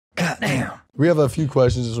Damn. We have a few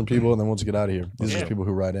questions from people, and then we'll just get out of here. These are people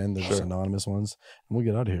who write in. They're just anonymous ones, and we'll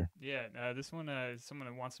get out of here. Yeah, this one is someone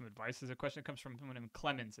who wants some advice. There's a question that comes from someone named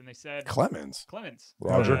Clemens, and they said... Clemens?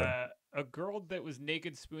 Roger. A girl that was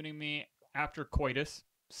naked spooning me after coitus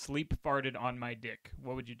sleep farted on my dick.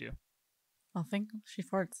 What would you do? I think she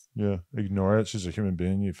farts. Yeah, ignore it. She's a human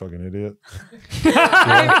being, you fucking idiot.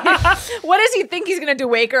 What does he think he's going to do?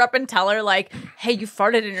 Wake her up and tell her, like, hey, you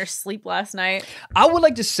farted in your sleep last night? I would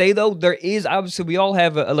like to say, though, there is, obviously, we all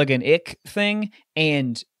have like an ick thing,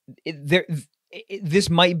 and this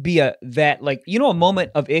might be a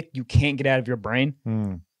moment of ick you can't get out of your brain.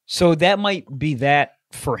 So that might be that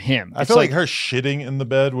for him. I feel like her shitting in the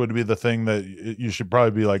bed would be the thing that you should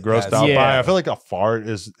probably be like grossed out by. I feel like a fart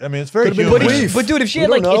is, I mean, it's very human. But dude, if she had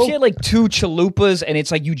like 2 chalupas and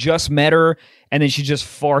it's like you just met her and then she just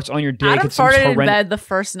farts on your dick. Adam farted in bed the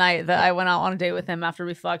first night that I went out on a date with him after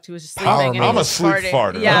we fucked. He was just sleeping. And I'm a sleep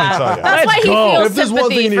farter. Yeah, that's why he feels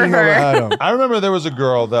sympathy for her. I remember there was a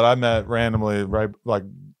girl that I met randomly, right, like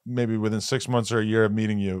maybe within 6 months or a year of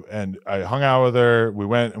meeting you, and I hung out with her. We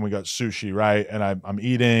went and we got sushi, right? And I'm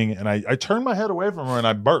eating, and I turned my head away from her and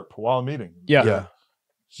I burp while I'm eating. Yeah.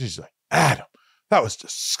 She's like, Adam, that was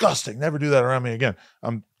disgusting. Never do that around me again.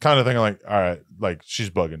 I'm kind of thinking like, all right, like she's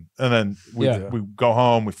bugging. And then we go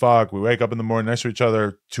home, we fuck, we wake up in the morning next to each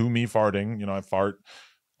other, to me farting. You know, I fart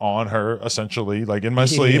on her essentially, like in my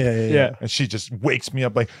sleep. Yeah. And she just wakes me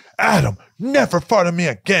up like, Adam, never fart on me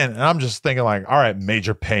again. And I'm just thinking like, all right,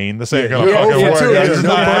 major pain. This ain't gonna fucking work. It's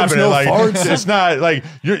not happening. Like, it's not like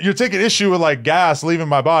you're taking issue with like gas leaving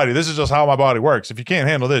my body. This is just how my body works. If you can't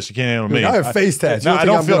handle this, you can't handle me. I have face tats. I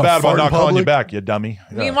don't feel bad about not calling you back, you dummy.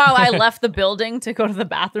 Meanwhile, I left the building to go to the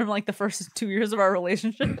bathroom like the first 2 years of our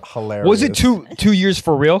relationship. Hilarious. Was it 2 years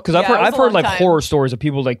for real? Because I've heard like time. horror stories of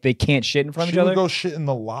people like they can't shit in front of each other. Go shit in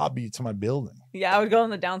the lobby to my building. Yeah, I would go in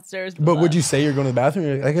the downstairs. But would you say you're going to the bathroom?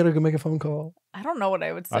 You're like, I gotta go make a phone call. I don't know what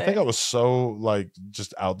I would say. I think I was so like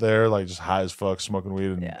just out there, like just high as fuck, smoking weed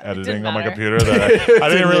and editing on my computer that I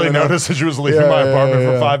didn't really notice that she was leaving my apartment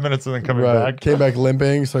for 5 minutes and then coming back. Came back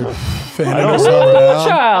limping, so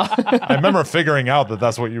I remember figuring out that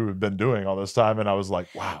that's what you had been doing all this time, and I was like,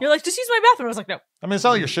 wow. You're like, just use my bathroom. I was like, no. I mean, it's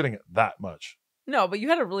not like you're shitting it that much. No, but you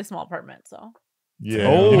had a really small apartment, so.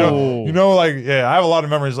 Yeah. You know, like, yeah, I have a lot of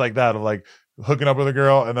memories like that of like hooking up with a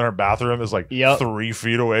girl and then her bathroom is like 3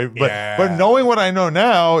 feet away. But knowing what I know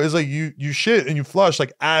now is like you shit and you flush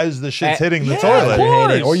like as the shit's hitting the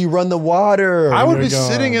toilet. Or you run the water. I would be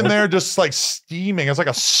sitting in there just like steaming. It's like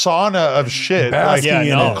a sauna of shit. Like,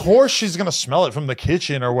 of course she's gonna smell it from the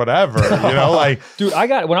kitchen or whatever. You know, like dude,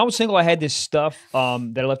 when I was single, I had this stuff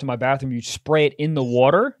that I left in my bathroom. You spray it in the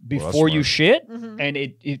water before you shit, and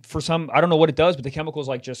it for some, I don't know what it does, but the chemicals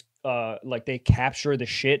like just like they capture the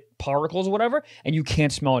shit particles or whatever, and you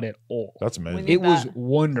can't smell it at all. That's amazing. It was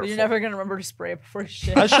wonderful. But you're never gonna remember to spray it before you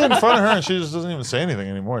shit. I shit in front of her, and she just doesn't even say anything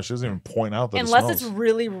anymore. She doesn't even point out that unless it it's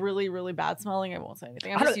really, really, really bad smelling, I won't say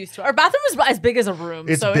anything. I'm just used to it. Our bathroom is as big as a room,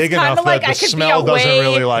 it's so big it's kind enough of like that I the could smell be away doesn't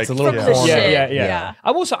really like from the shit. Yeah.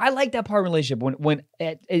 I like that part of the relationship when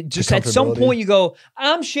just at some point you go,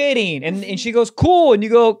 I'm shitting, and she goes, cool, and you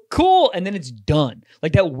go, cool, and then it's done.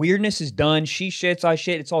 Like that weirdness is done. She shits, I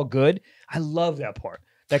shit. It's all good. I love that part.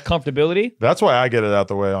 That comfortability. That's why I get it out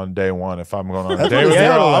the way on day one. If I'm going on a date with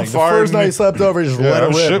her, I'm the first night you slept over, just let it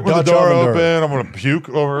rip. Shit with the door open. I'm going to puke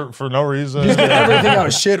over for no reason. Just get everything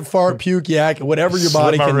out. Shit, fart, puke, yak, whatever your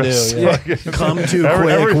body can do. Yeah. Come too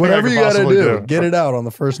quick. Whatever you got to do. Get it out on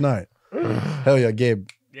the first night. Hell yeah, Gabe.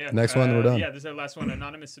 Yeah, next one, we're done. Yeah, this is our last one.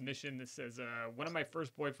 Anonymous submission. This says, one of my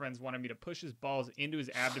first boyfriends wanted me to push his balls into his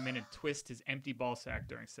abdomen and twist his empty ball sack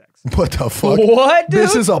during sex. What the fuck? What, dude?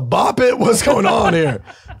 This is a bop it. What's going on here?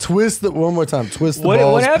 One more time. Twist the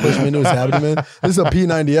balls, push him into his abdomen. This is a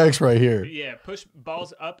P90X right here. Yeah, push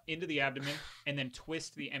balls up into the abdomen and then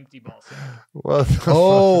twist the empty ball sack.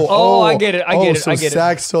 I get it. I get it. So I get it.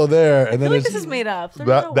 sack's still there. And I then feel like this is made up.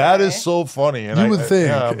 That is so funny. And you would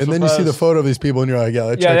think. And then you see the photo of these people and you're like,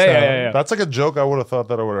 yeah, checks out. That's like a joke I would have thought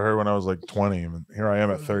that I would have heard when I was like 20. And here I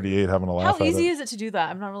am at 38 having a laugh. How easy is it to do that?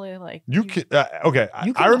 I'm not really like. You can. Okay.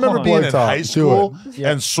 I remember being in high school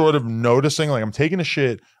and sort of noticing, like, I'm taking a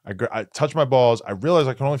shit. I touch my balls. I realize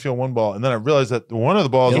I can only feel one ball, and then I realized that one of the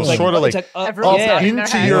balls was sort of like up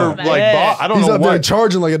into your like ball. I don't know. He's up there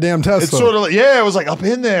charging like a damn Tesla. It's sort of like it was like up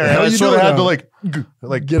in there, and I sort of had to like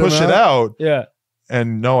push it out. Yeah.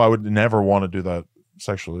 And no, I would never want to do that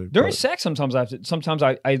sexually. During sex, sometimes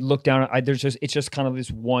I look down. It's just kind of this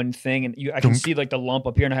one thing, and I can see like the lump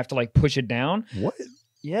up here, and I have to like push it down. What?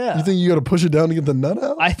 Yeah. You think you got to push it down to get the nut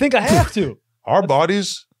out? I think I have to. Our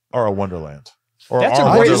bodies are a wonderland. That's a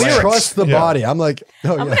I great just lyrics. trust the body. I'm like,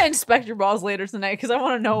 I'm gonna inspect your balls later tonight because I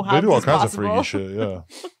want to know how They do all this is kinds possible. of freaky shit.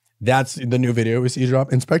 Yeah. That's the new video we see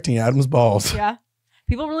drop, inspecting Adam's balls. Yeah.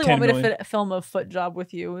 People really 10 want me million. to film a foot job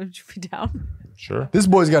with you. Would you be down? Sure. This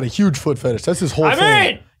boy's got a huge foot fetish. That's his whole I'm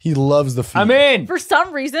thing. in! He loves the feet. I'm in. For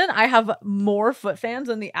some reason, I have more foot fans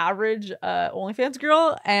than the average OnlyFans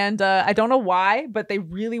girl, and I don't know why, but they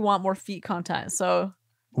really want more feet content. So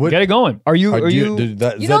Get it going. Are you? Does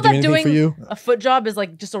that you know do that anything doing for you? a foot job is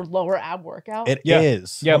like just a lower ab workout. It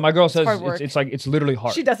is. Yeah, my girl says hard work. it's like it's literally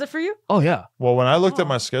hard. She does it for you. Oh yeah. Well, when I looked at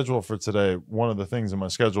my schedule for today, one of the things in my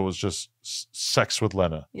schedule was just sex with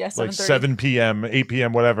Lena. Yeah, Like 7:30. 7 p.m., 8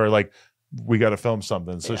 p.m., whatever. Like, we got to film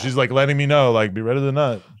something. So Yeah. she's like letting me know, like, be ready to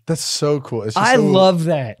nut. That's so cool. It's just I so- love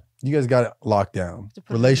that. You guys got it locked down. To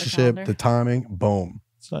put it in the Relationship, calendar. the timing, boom.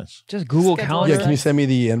 It's nice. Just Google Schedule calendar. Yeah, can you send me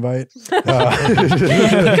the invite? He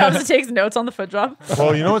comes and takes notes on the foot job.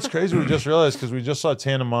 Well, you know what's crazy? We just realized because we just saw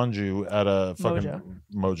Tana Manju at a fucking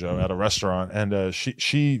Mojo at a restaurant, and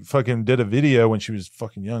she fucking did a video when she was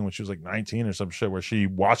fucking young, when she was like 19 or some shit, where she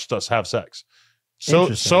watched us have sex.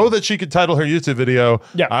 So that she could title her YouTube video,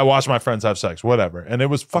 Yeah. I watched my friends have sex, whatever. And it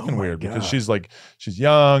was fucking weird because she's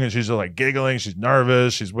young and she's just like giggling, she's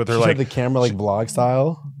nervous, she's with her She like had the camera like vlog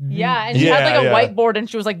style. Yeah, and she had like a whiteboard, and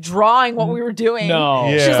she was like drawing what we were doing. No.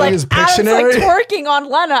 Yeah. She was like, His Adam's like Pictionary? twerking on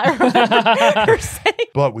Lena. I remember her saying.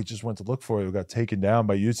 But we just went to look for it. We got taken down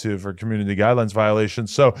by YouTube for community guidelines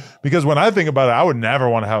violations. So, because when I think about it, I would never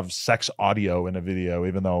want to have sex audio in a video,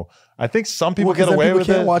 even though I think some people get away with it.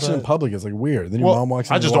 People can't watch it in but- public. It's like weird. Then your Well, mom walks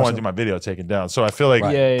in. I and just don't watch want to do my video taken down. So I feel like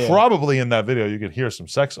Right. Yeah. probably in that video you could hear some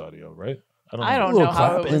sex audio, right? I a don't little know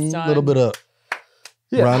how it clapping, was done. a little bit of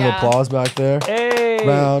round of Yeah. applause back there. Hey.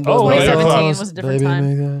 Round Oh, of yeah. 2017 applause, was a different baby,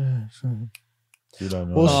 time. make that- You don't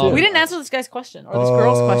know. Well, shit. We didn't answer this guy's question or this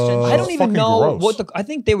girl's question. I don't even fucking know gross. what the. I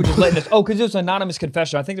think they were just letting us. Oh, because it was an anonymous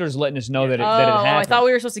confession. I think they were just letting us know that it happened. I thought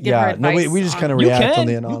we were supposed to give her Yeah, advice. no, we just kind of You react can, on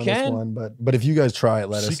the you anonymous can. one, but if you guys try it,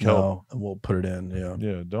 let us Seek help. know and we'll put it in. Yeah,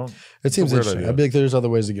 Yeah, don't. it seems a weird interesting. idea. I'd be like, there's other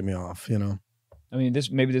ways to get me off. You know, I mean, this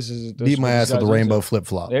is beat my ass with a rainbow flip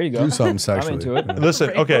flop. There you go. Do something I'm sexually. into it. you know? Listen,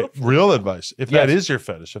 okay, real advice. If that Yes. is your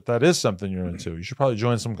fetish, if that is something you're into, you should probably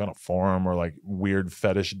join some kind of forum or like weird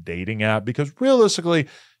fetish dating app because realistically,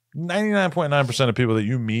 99.9% of people that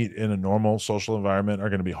you meet in a normal social environment are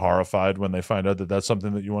going to be horrified when they find out that that's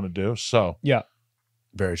something that you want to do. So, Yeah,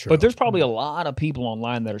 Very true. but there's probably a lot of people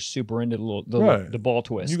online that are super into Right. the ball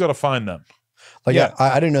twist. you got to find them. Like Yeah.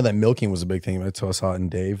 I didn't know that milking was a big thing until I saw it in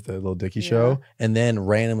Dave, the little Dickie show. And then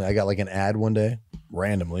randomly, I got like an ad one day,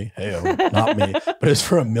 randomly, hey, not me, but it's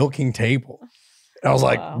for a milking table. And I was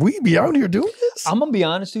like, we be out here doing this? I'm gonna be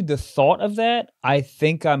honest, dude. The thought of that, I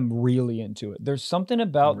think I'm really into it. There's something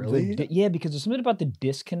about Really? because there's something about the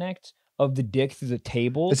disconnect of the dick through the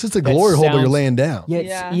table. It's just a that glory hole, but you're sounds- laying down.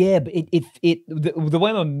 Yeah, but the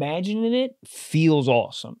way I'm imagining it feels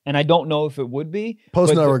awesome, and I don't know if it would be.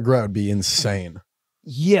 Post but no the- regret would be insane.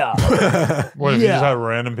 Yeah, What if you Yeah. just have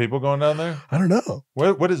random people going down there? I don't know.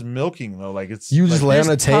 What is milking though? Like it's You just like, lay on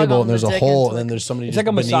a Just tug table on and there's the a dick hole, into and then it. there's somebody It's just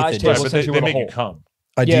like a beneath massage it. table. right, but they essentially with a make you hole. come.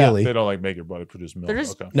 Ideally. They don't like make your body produce milk. They're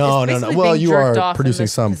just- Okay. No. basically Well, being you jerked are off in producing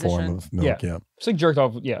this some position. form of milk, yeah. It's like jerked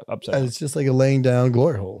off. Yeah, upside. And it's just like a laying down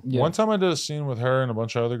glory hole. Yeah. One time I did a scene with her and a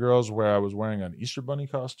bunch of other girls where I was wearing an Easter Bunny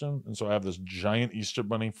costume. And so I have this giant Easter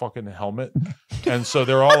Bunny fucking helmet. And so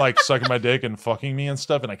they're all like sucking my dick and fucking me and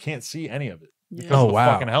stuff. And I can't see any of it because Oh, of the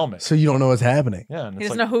wow. fucking helmet. So you don't know what's happening. Yeah. And He it's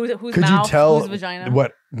doesn't like, know whose Could mouth, you tell whose vagina.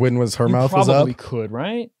 when was her You mouth was up? probably could,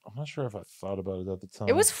 right? I'm not sure if I thought about it at the time.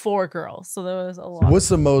 It was 4 girls, so there was a lot. What's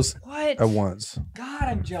the most What? at once? God,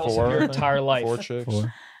 I'm jealous Four, of your I think. entire life. 4 chicks. Four.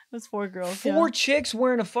 It was 4 girls. Four yeah. chicks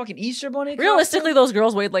wearing a fucking Easter bunny. Realistically, those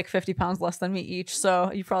girls weighed like 50 pounds less than me each,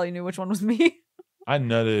 so you probably knew which one was me. I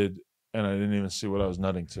nutted and I didn't even see what I was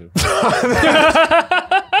nutting to. It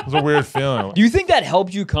costume. was a weird feeling. Do you think that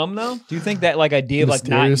helped you come though? Do you think that like idea of like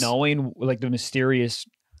not Mysterious? knowing like the mysterious?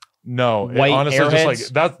 No, it White honestly, just like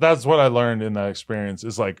airheads? that's what I learned in that experience.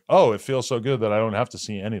 Is like, oh, it feels so good that I don't have to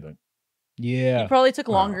see anything. Yeah. It probably took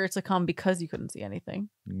longer to come because you couldn't see anything.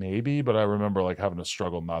 Maybe, but I remember like having to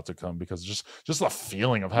struggle not to come because just the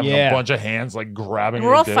feeling of having Yeah. a bunch of hands like grabbing. And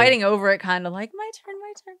we're your all dick. fighting over it, kind of like, my turn,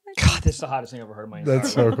 my turn, my turn. God, this is the hottest thing I've ever heard in my entire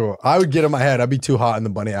That's life. so cool. I would get in my head. I'd be too hot in the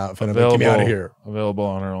bunny outfit. I'd be like, get me out of here. Available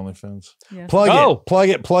on our OnlyFans. Yeah. Plug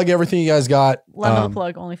it. Plug everything you guys got. Lena the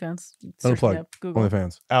Plug, OnlyFans. Lena the Search me Plug, up, Google.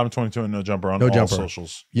 OnlyFans. Adam22 and No Jumper on No all Jumper.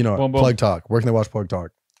 socials. You know, Boom, boom. Plug Talk. Where can they watch Plug Talk?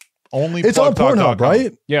 Only It's on Pornhub,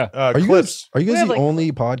 right? Yeah. Are you clips. guys We have, the like-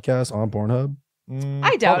 only podcast on Pornhub?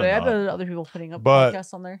 I doubt Probably it. I not. bet other people putting up But-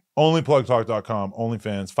 podcasts on there. Onlyplugtalk.com,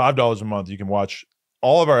 OnlyFans, $5 a month. You can watch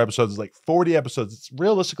all of our episodes is like 40 episodes. It's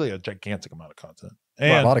realistically a gigantic amount of content.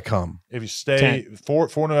 And a lot of cum. if you stay 4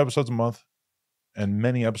 new episodes a month, and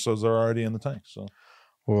many episodes are already in the tank. So,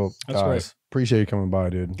 well, That's guys, great. appreciate you coming by,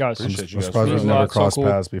 dude. Guys, appreciate you I'm guys. surprised It was we've a never lot, so crossed cool.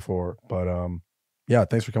 paths before, but yeah,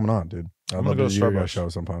 thanks for coming on, dude. I'd I'm love gonna to go do your Starbucks. guys' show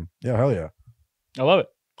sometime. Yeah, hell yeah. I love it.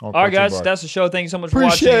 I'll All right, catch you, guys, bye. that's the show. Thank you so much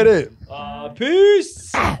Appreciate for watching. it.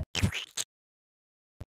 Peace.